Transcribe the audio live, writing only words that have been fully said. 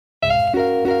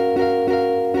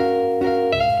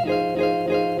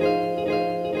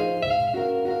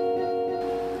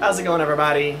How's it going,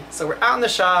 everybody? So we're out in the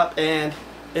shop, and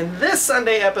in this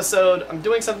Sunday episode I'm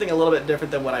doing something a little bit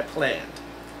different than what I planned.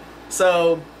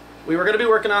 So we were going to be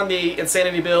working on the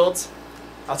insanity builds.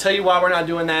 I'll tell you why we're not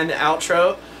doing that in the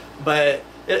outro, but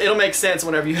it'll make sense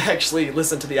whenever you actually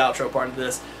listen to the outro part of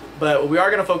this. But what we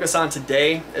are going to focus on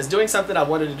today is doing something I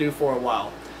wanted to do for a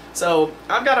while. So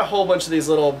I've got a whole bunch of these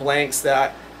little blanks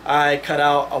that I cut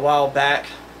out a while back.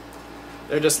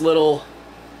 They're just little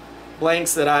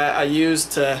blanks that I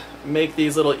used to make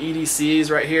these little EDCs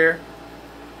right here.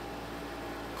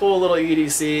 Cool little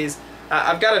EDCs.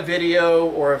 I've got a video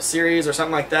or a series or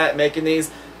something like that making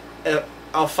these.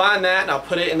 I'll find that and I'll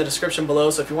put it in the description below,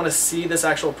 so if you want to see this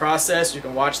actual process you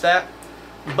can watch that.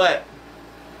 But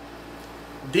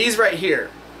these right here,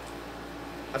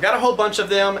 I've got a whole bunch of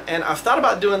them, and I've thought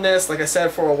about doing this, like I said,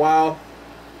 for a while.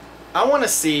 I want to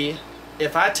see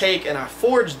if I take and I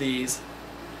forge these,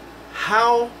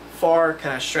 how far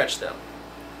can I stretch them?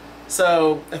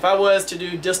 So if I was to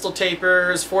do distal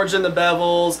tapers, forge in the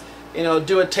bevels, you know,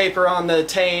 do a taper on the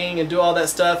tang and do all that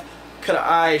stuff, could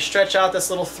I stretch out this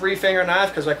little 3-finger knife?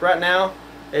 Because like right now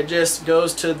it just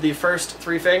goes to the first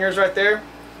 3 fingers right there,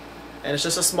 and it's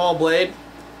just a small blade.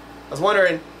 I was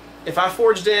wondering if I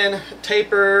forged in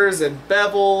tapers and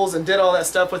bevels and did all that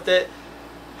stuff with it,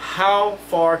 how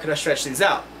far could I stretch these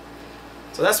out?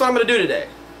 So that's what I'm going to do today.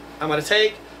 I'm going to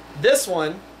take this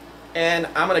one and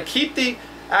I'm going to keep the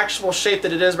actual shape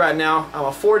that it is right now. I'm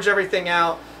going to forge everything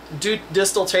out, do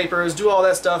distal tapers, do all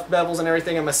that stuff, bevels and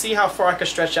everything. I'm going to see how far I can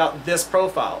stretch out this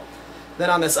profile. Then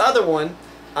on this other one,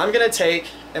 I'm going to take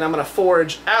and I'm going to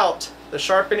forge out the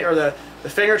sharpening, or the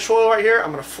finger choil right here.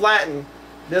 I'm going to flatten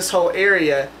this whole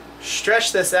area,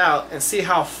 stretch this out, and see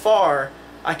how far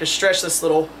I can stretch this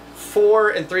little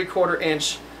 4 3/4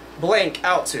 inch blank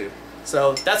out to.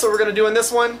 So that's what we're going to do in this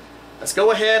one. Let's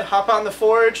go ahead, hop on the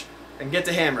forge, and get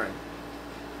to hammering.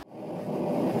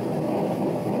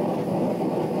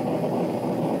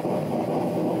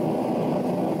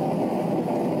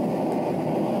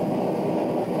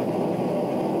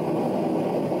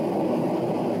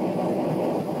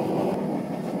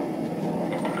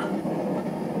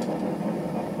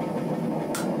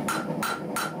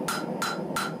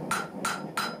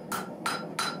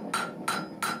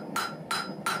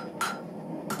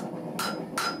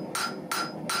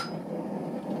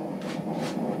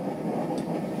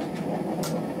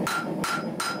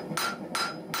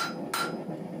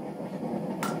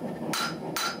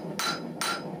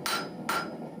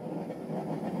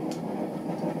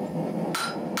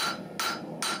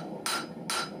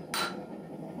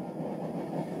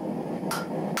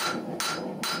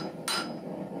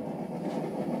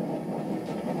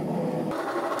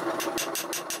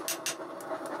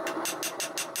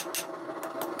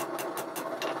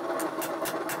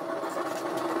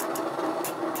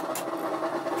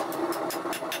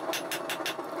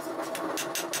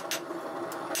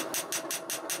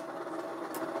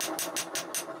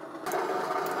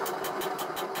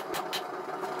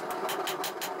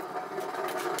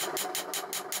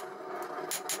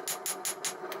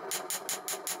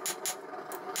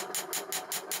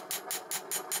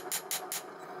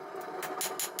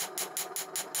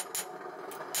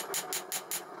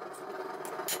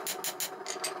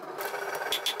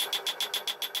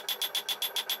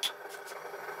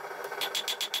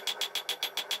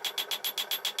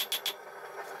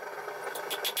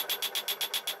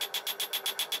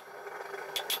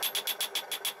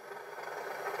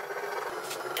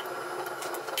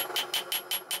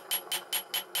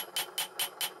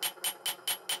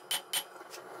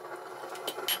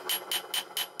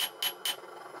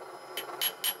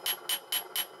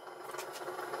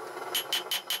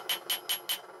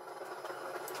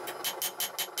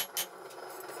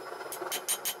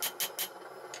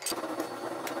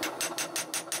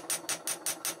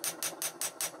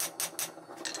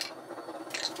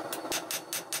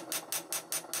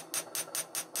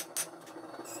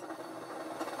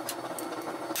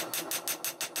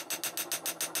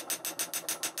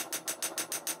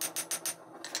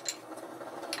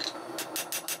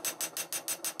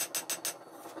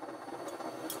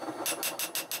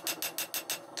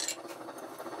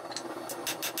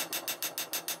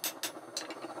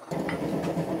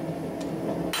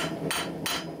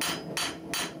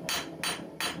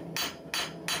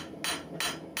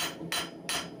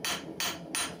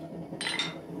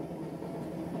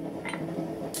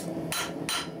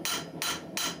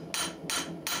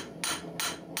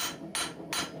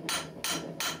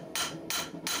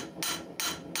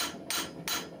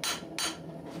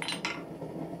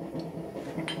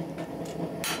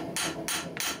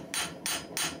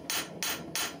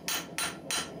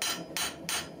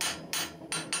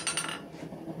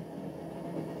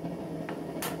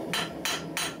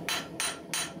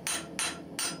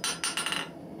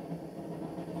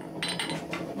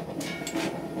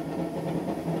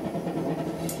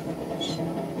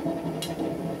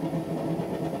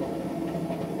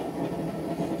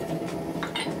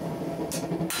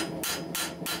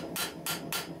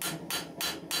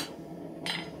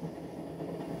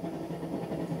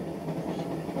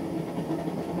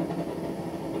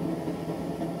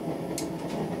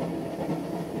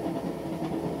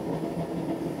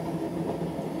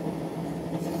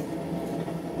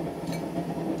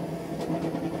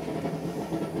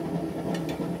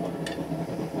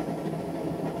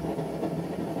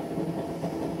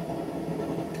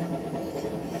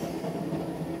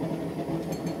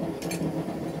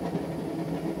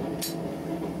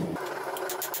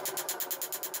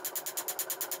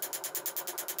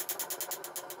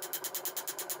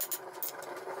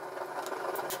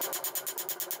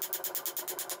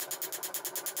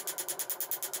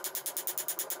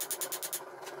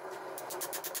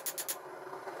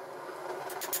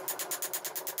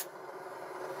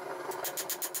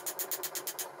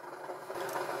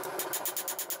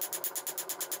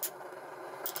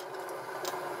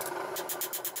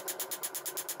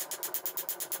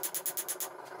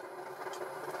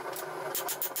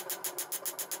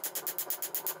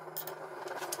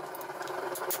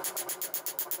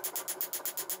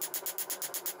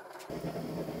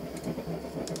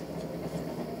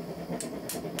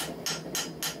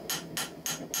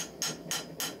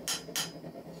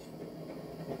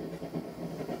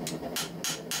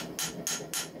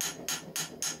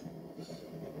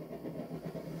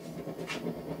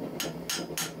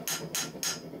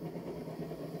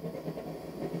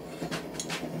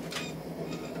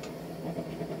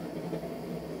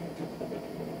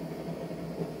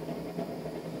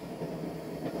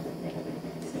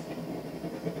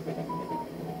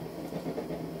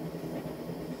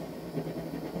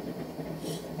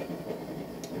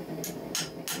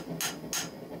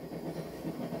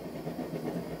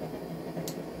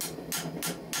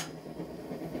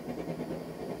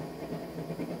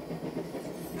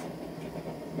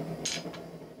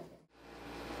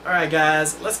 Alright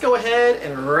guys, let's go ahead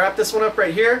and wrap this one up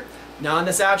right here. Now in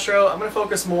this outro, I'm going to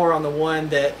focus more on the one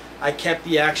that I kept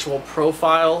the actual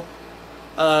profile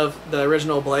of the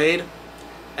original blade.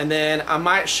 And then I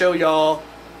might show y'all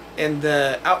in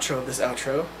the outro of this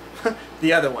outro,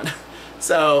 the other one.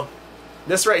 So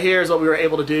this right here is what we were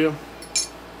able to do.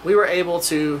 We were able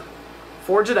to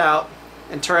forge it out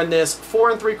and turn this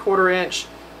 4 3/4 inch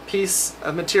piece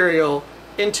of material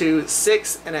into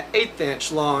 6 1/8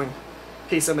 inch long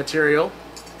piece of material.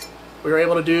 We were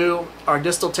able to do our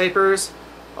distal tapers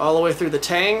all the way through the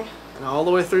tang and all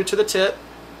the way through to the tip.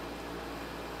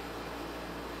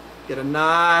 Get a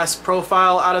nice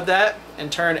profile out of that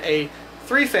and turn a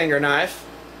 3-finger knife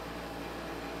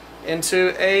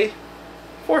into a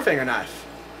 4-finger knife.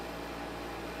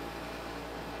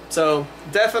 So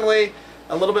definitely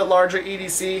a little bit larger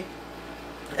EDC,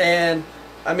 and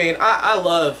I mean I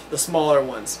love the smaller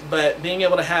ones, but being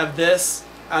able to have this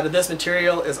out of this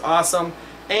material is awesome,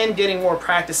 and getting more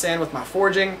practice in with my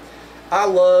forging. I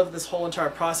love this whole entire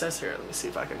process. Here, let me see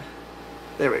if I can,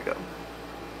 there we go.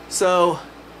 So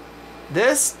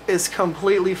this is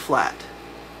completely flat.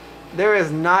 There is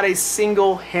not a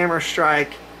single hammer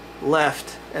strike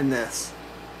left in this.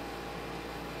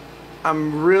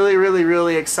 I'm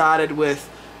really excited with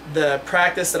the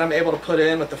practice that I'm able to put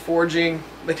in with the forging,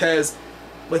 because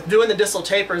with doing the distal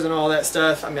tapers and all that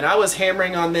stuff, I mean, I was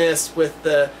hammering on this with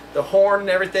the horn and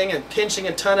everything and pinching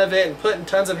a ton of it and putting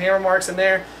tons of hammer marks in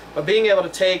there, but being able to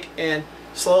take and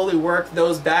slowly work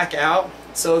those back out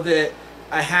so that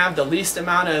I have the least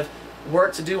amount of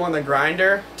work to do on the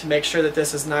grinder to make sure that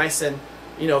this is nice and,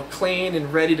 you know, clean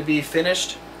and ready to be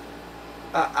finished.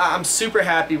 I'm super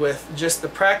happy with just the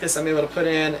practice I'm able to put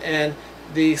in and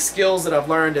the skills that I've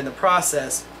learned in the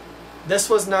process.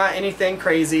 This was not anything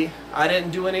crazy. I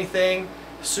didn't do anything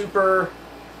super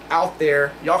out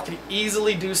there. Y'all could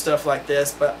easily do stuff like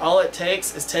this, but all it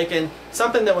takes is taking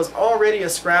something that was already a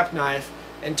scrap knife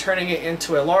and turning it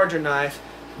into a larger knife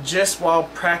just while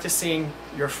practicing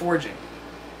your forging.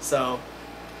 So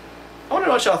I want to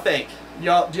know what y'all think. Do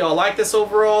y'all like this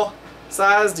overall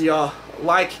size? Do y'all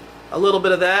like a little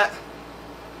bit of that?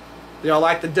 Do y'all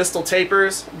like the distal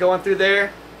tapers going through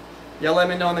there? Y'all let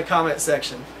me know in the comment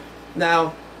section.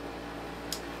 Now,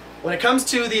 when it comes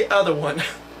to the other one,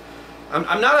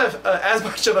 I'm not as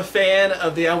much of a fan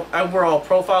of the overall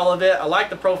profile of it. I like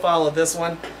the profile of this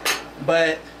one,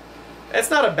 but it's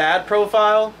not a bad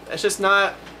profile. It's just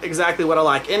not exactly what I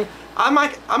like. And I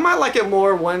might like it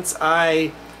more once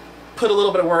I put a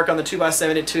little bit of work on the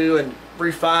 2x72 and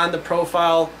refine the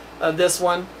profile of this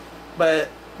one. But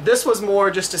this was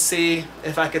more just to see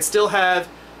if I could still have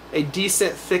a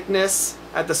decent thickness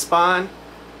at the spine,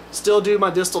 still do my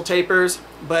distal tapers,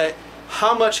 but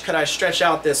how much could I stretch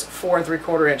out this 4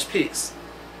 3/4 inch piece?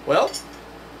 Well,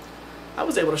 I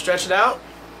was able to stretch it out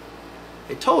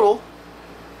a total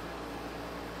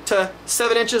to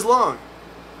 7 inches long.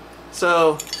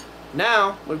 So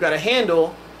now we've got a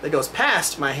handle that goes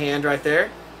past my hand right there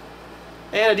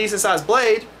and a decent sized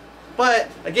blade. But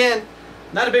again,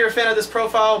 not a bigger fan of this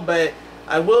profile, but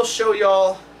I will show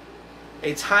y'all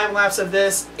a time lapse of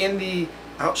this in the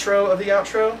outro of the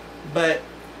outro. But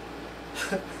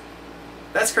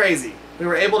that's crazy. We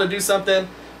were able to do something,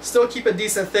 still keep a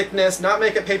decent thickness, not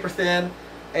make it paper thin,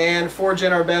 and forge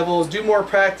in our bevels, do more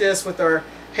practice with our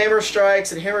hammer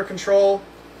strikes and hammer control.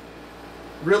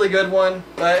 Really good one.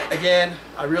 But again,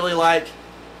 I really like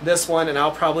this one, and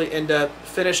I'll probably end up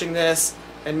finishing this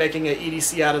and making an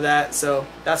EDC out of that. So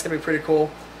that's gonna be pretty cool.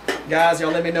 Guys,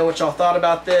 y'all let me know what y'all thought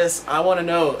about this. I want to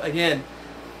know, again,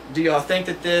 do y'all think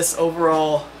that this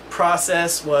overall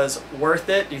process was worth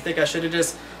it? Do you think I should have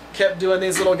just kept doing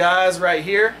these little guys right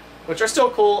here, which are still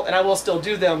cool and I will still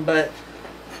do them, but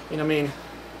you know what I mean,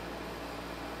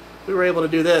 we were able to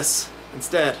do this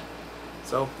instead.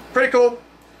 So pretty cool.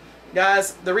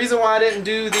 Guys, the reason why I didn't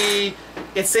do the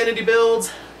insanity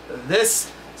builds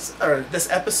this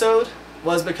episode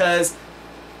was because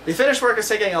the finished work is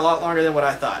taking a lot longer than what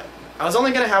I thought. I was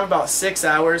only going to have about 6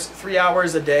 hours, 3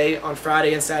 hours a day on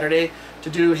Friday and Saturday to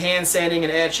do hand sanding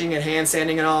and etching and hand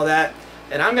sanding and all that.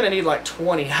 And I'm going to need like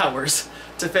 20 hours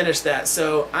to finish that.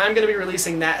 So I'm going to be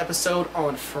releasing that episode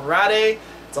on Friday.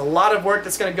 It's a lot of work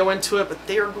that's going to go into it, but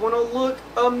they are going to look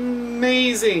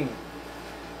amazing.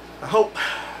 I hope.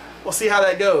 We'll see how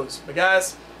that goes. But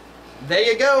guys, there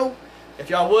you go. If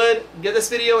y'all would, give this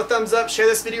video a thumbs up, share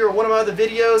this video or one of my other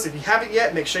videos. If you haven't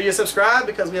yet, make sure you subscribe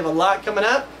because we have a lot coming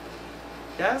up.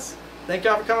 Guys, thank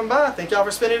y'all for coming by. Thank y'all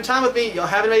for spending time with me. Y'all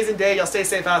have an amazing day. Y'all stay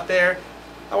safe out there.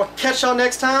 I will catch y'all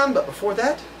next time, but before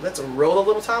that, let's roll a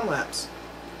little time lapse.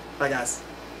 Bye guys.